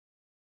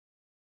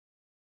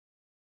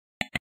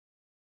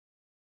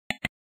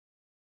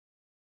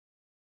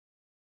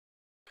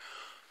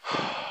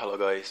Hello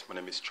guys, my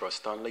name is Troy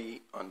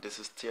Stanley and this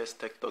is TS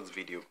Tech Talks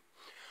video.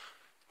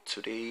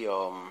 Today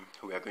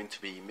we are going to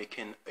be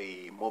making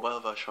a mobile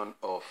version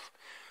of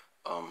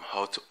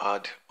how to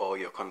add all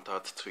your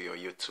contacts to your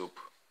YouTube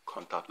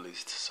contact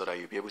list so that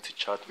you'll be able to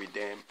chat with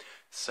them,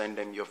 send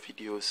them your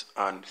videos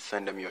and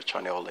send them your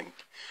channel link.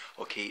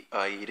 Okay,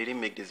 I didn't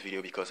make this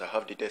video because I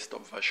have the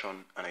desktop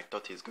version and I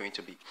thought it's going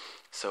to be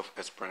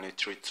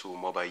self-explanatory to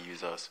mobile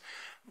users,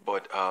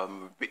 but I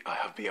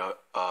have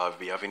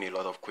been having a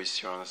lot of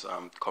questions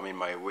coming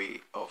my way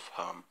of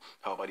how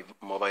about the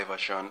mobile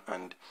version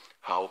and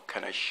how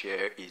can I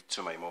share it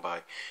to my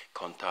mobile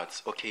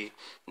contacts. Okay,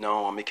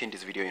 now I'm making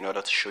this video in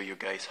order to show you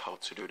guys how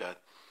to do that.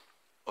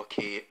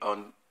 Okay,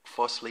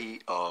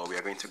 firstly, we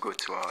are going to go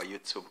to our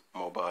YouTube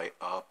mobile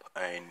app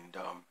and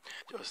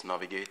just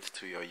navigate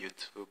to your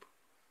YouTube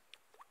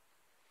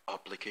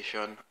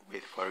application.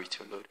 Wait for it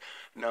to load.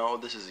 Now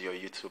this is your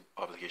YouTube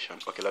application.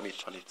 Okay, let me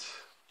turn it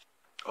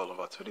all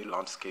over to the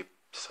landscape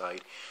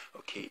side.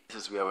 Okay,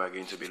 this is where we're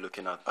going to be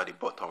looking at the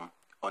bottom.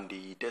 On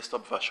the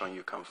desktop version,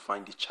 you can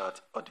find the chart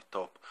at the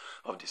top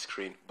of the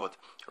screen, but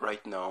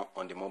right now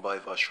on the mobile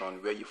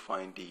version, where you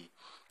find the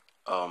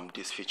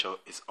this feature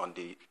is on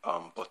the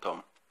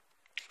bottom.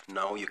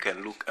 Now you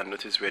can look and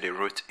notice where they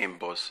wrote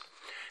inbox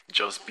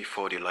just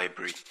before the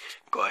library.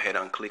 Go ahead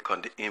and click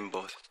on the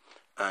inbox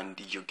and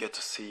you get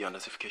to see your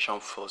notification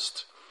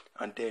first,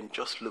 and then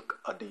just look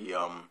at the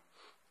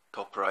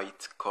top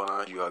right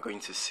corner. You are going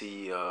to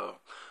see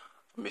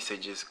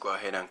messages. Go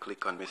ahead and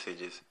click on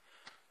messages,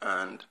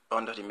 and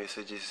under the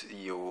messages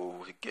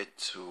you get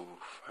to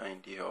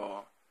find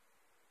your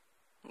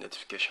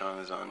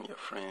notifications and your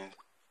friends.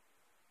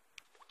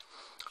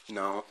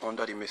 Now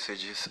under the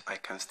messages I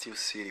can still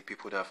see the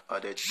people that have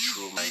added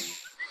through my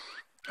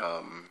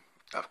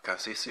I can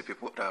still see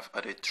people that have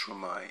added through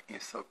my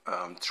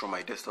through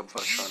my desktop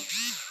version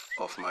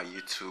of my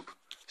YouTube.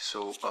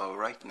 So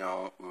right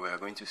now we are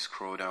going to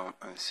scroll down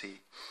and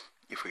see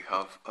if we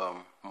have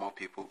more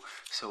people.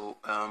 So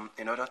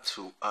in order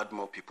to add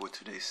more people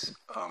to this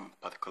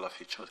particular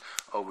feature,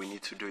 all we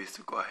need to do is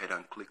to go ahead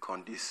and click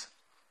on this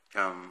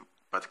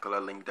particular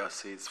link that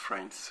says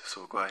friends.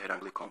 So go ahead and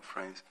click on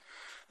friends,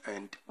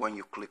 and when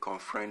you click on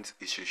friends,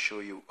 it should show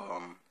you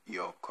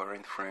your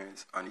current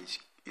friends, and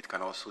it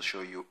can also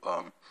show you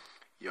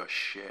your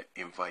share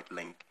invite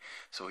link.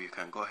 So you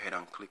can go ahead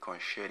and click on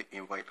share the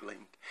invite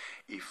link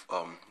if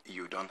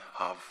you don't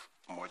have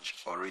much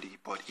already.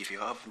 But if you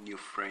have new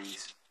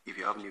friends, if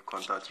you have new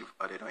contacts you've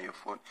added on your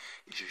phone,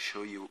 it should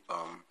show you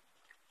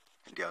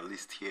their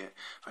list here,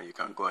 and you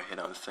can go ahead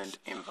and send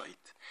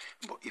invite.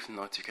 But if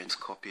not, you can just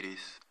copy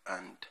this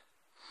and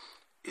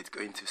it's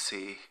going to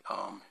say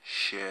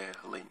share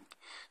link.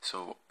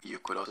 So you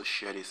could also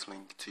share this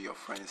link to your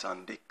friends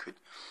and they could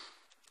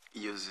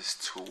use this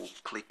to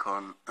click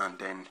on and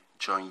then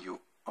join you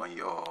on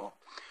your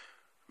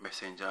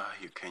messenger.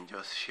 You can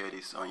just share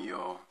this on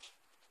your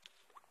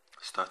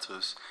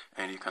status,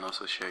 and you can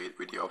also share it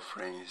with your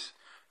friends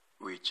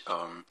which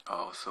are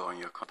also on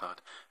your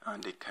contact,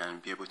 and they can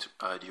be able to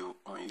add you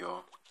on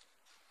your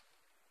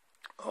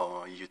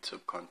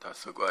YouTube contact.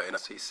 So go ahead and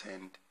say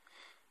send.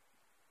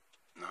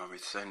 Now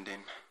it's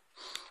sending,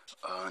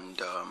 and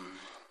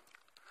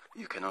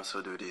you can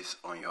also do this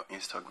on your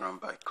Instagram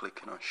by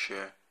clicking on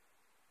share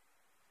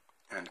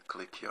and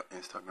click your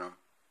Instagram.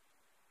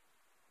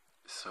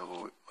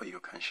 So you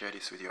can share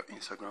this with your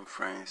Instagram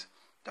friends,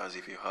 that's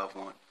if you have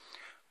one,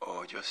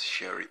 or just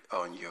share it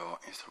on your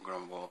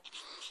Instagram wall.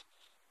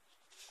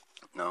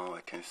 Now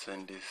I can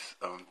send this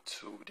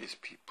to these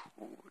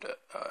people that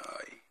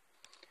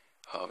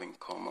I have in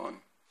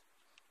common.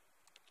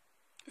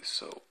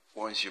 So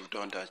once you've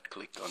done that,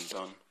 click on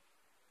done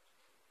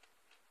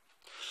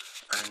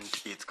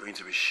and it's going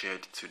to be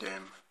shared to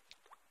them.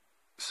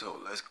 So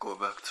let's go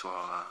back to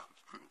our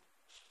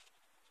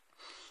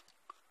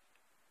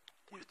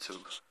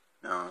YouTube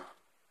now.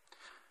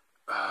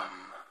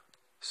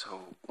 So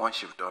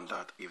once you've done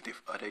that, if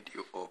they've added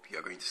you up,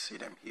 you're going to see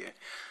them here.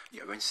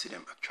 You're going to see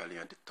them actually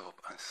at the top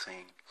and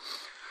saying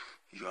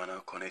you are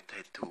now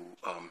connected to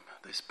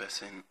this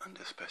person and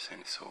this person.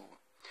 So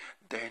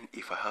then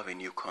if I have a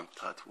new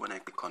contact, when I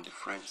click on the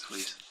friends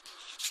list,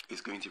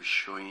 it's going to be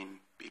showing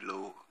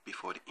below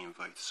before the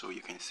invite. So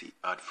you can see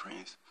add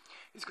friends,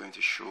 it's going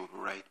to show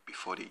right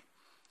before the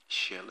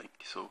share link.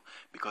 So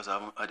because I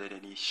haven't added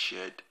any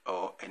shared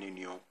or any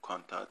new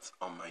contacts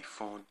on my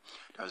phone,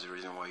 that's the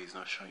reason why it's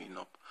not showing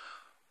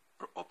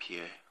up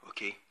here.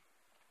 Okay,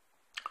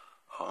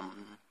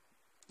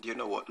 do you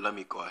know what, let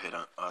me go ahead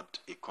and add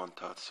a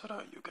contact so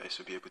that you guys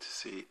will be able to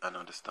see and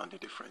understand the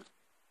difference.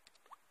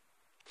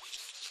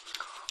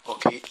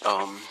 Okay,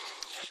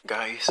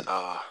 guys,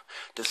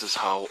 this is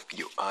how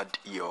you add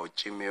your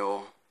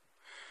Gmail,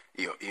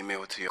 your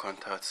email to your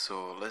contact.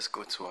 So let's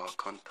go to our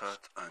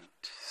contact and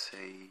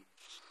say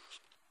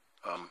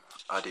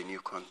add a new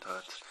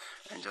contact,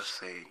 and just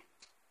say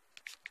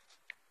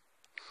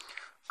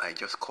I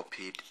just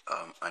copied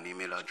an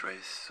email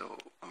address, so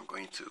I'm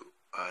going to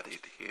add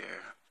it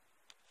here.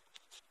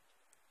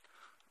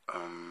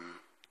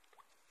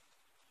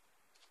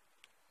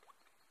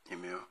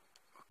 email.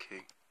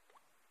 Okay,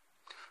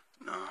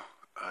 now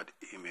add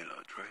email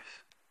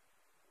address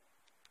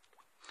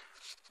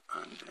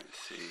and then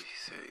say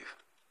save.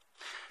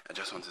 I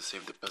just want to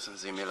save the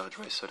person's email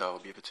address so that I'll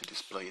be able to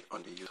display it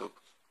on the YouTube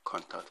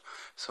contact.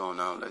 So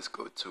now let's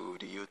go to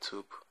the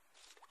YouTube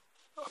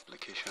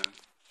application.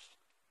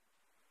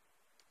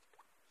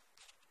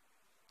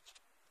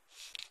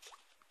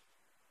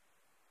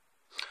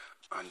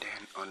 And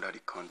then under the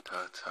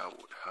contact, I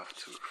would have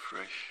to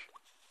refresh.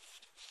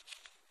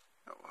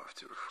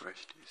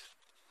 This.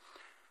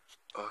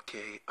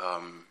 Okay,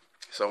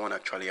 someone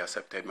actually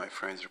accepted my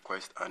friend's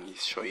request and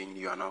it's showing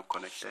you are now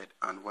connected.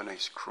 And when I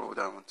scroll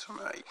down to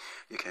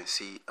you can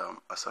see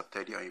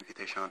accepted your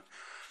invitation.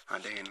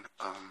 And then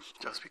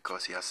just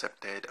because he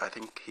accepted, I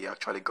think he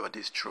actually got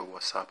this through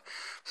WhatsApp.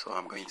 So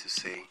I'm going to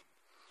say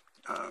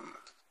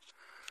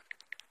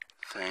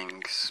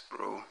thanks,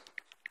 bro.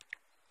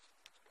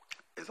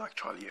 It's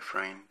actually a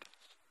friend.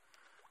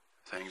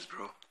 Thanks,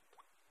 bro.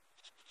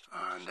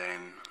 And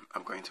then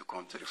I'm going to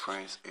come to the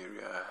friends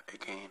area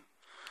again,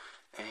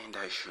 and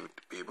I should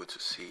be able to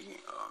see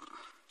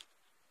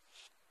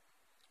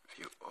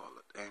view all.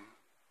 Then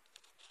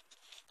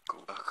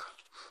go back.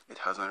 It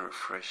hasn't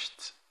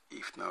refreshed.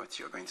 If not,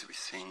 you're going to be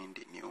seeing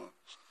the new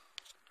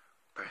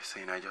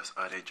person I just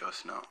added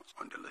just now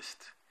on the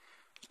list.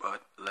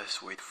 But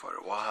let's wait for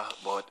a while.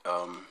 But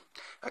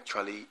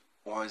actually,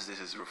 once this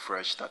is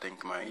refreshed, I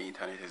think my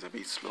internet is a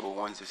bit slow.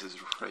 Once this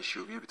is refreshed,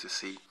 you'll be able to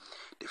see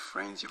the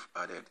friends you've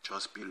added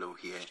just below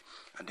here,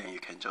 and then you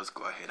can just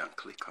go ahead and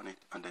click on it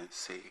and then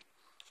say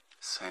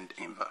send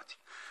invite,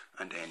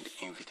 and then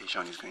the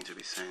invitation is going to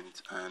be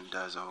sent, and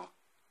that's all.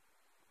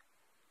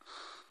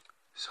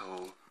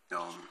 So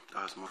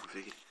that's more of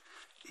it.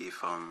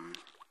 If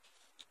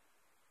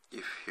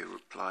he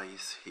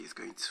replies,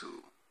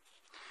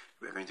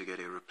 we're going to get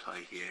a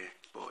reply here,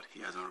 but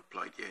he hasn't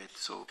replied yet.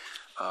 So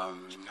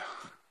I'm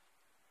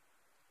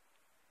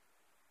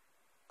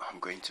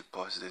going to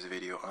pause this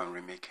video and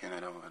remake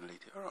another one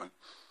later on.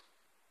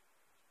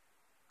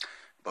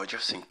 But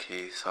just in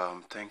case,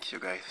 thank you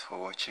guys for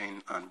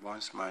watching, and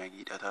once my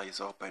data is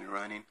up and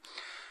running,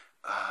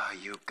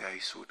 you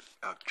guys would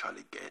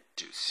actually get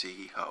to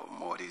see how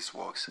more this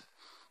works.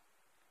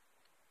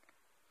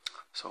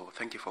 So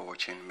thank you for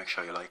watching. Make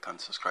sure you like and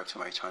subscribe to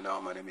my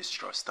channel. My name is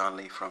Tutor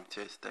Stanley from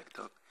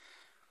TikTok.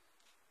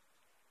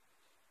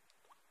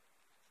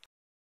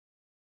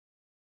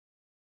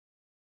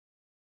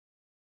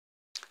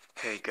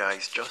 Hey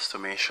guys, just to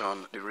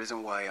mention, the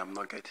reason why I'm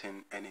not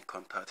getting any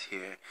contact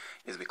here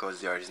is because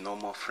there is no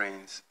more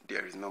friends,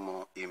 there is no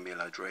more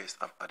email address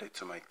I've added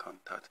to my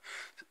contact,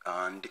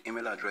 and the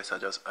email address I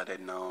just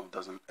added now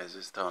doesn't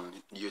exist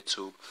on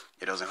YouTube.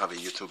 It doesn't have a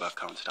YouTube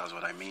account, that's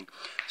what I mean.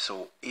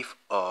 So if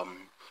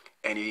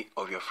any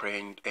of your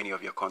friend, any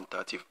of your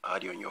contacts you've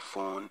had on your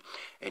phone,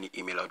 any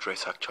email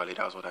address, actually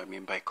that's what I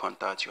mean by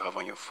contacts you have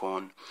on your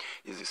phone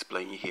is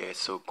displaying here.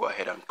 So go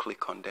ahead and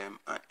click on them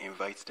and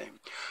invite them.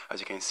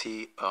 As you can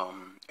see,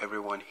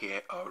 everyone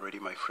here are already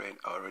my friend.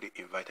 I already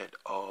invited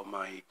all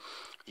my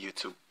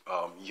YouTube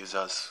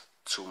users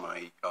to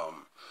my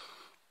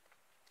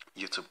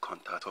YouTube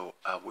contact, so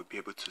I will be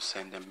able to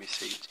send them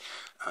message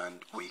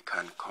and we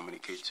can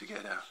communicate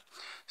together.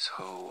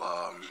 So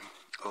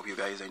hope you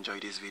guys enjoy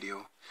this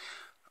video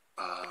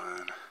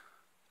and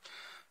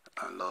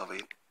I love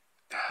it.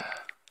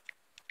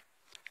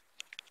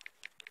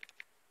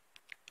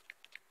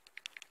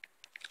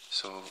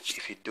 So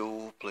if you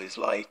do, please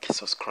like,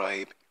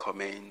 subscribe,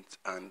 comment,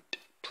 and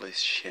please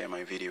share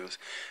my videos.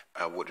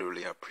 I would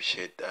really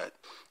appreciate that.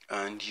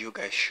 And you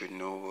guys should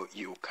know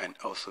you can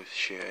also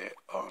share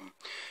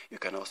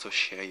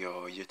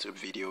your YouTube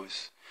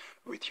videos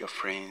with your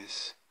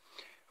friends.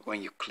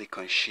 When you click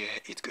on share,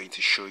 it's going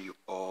to show you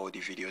all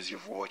the videos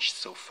you've watched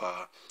so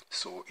far.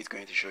 So it's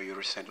going to show you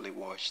recently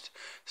watched,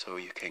 so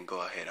you can go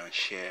ahead and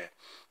share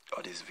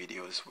all these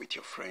videos with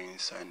your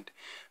friends. And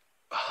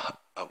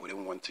I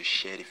wouldn't want to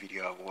share the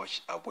video I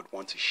watched, I would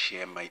want to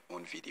share my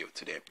own video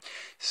to them.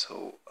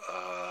 So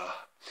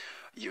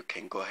you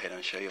can go ahead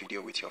and share your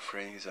video with your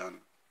friends,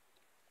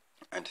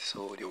 and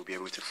so they will be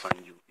able to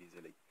find you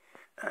easily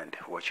and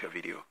watch your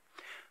video.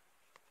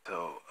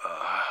 So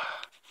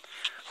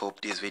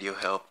hope this video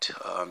helped.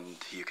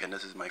 You can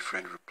notice my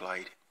friend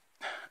replied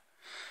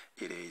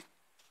it is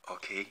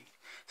okay.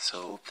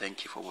 So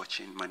thank you for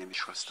watching. My name is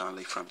Tutor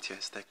Stanley from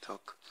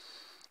TikTok.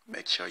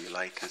 Make sure you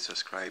like and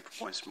subscribe.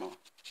 Once more,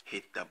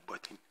 hit the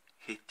button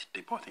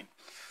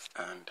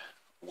and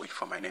wait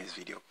for my next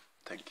video.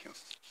 Thank you.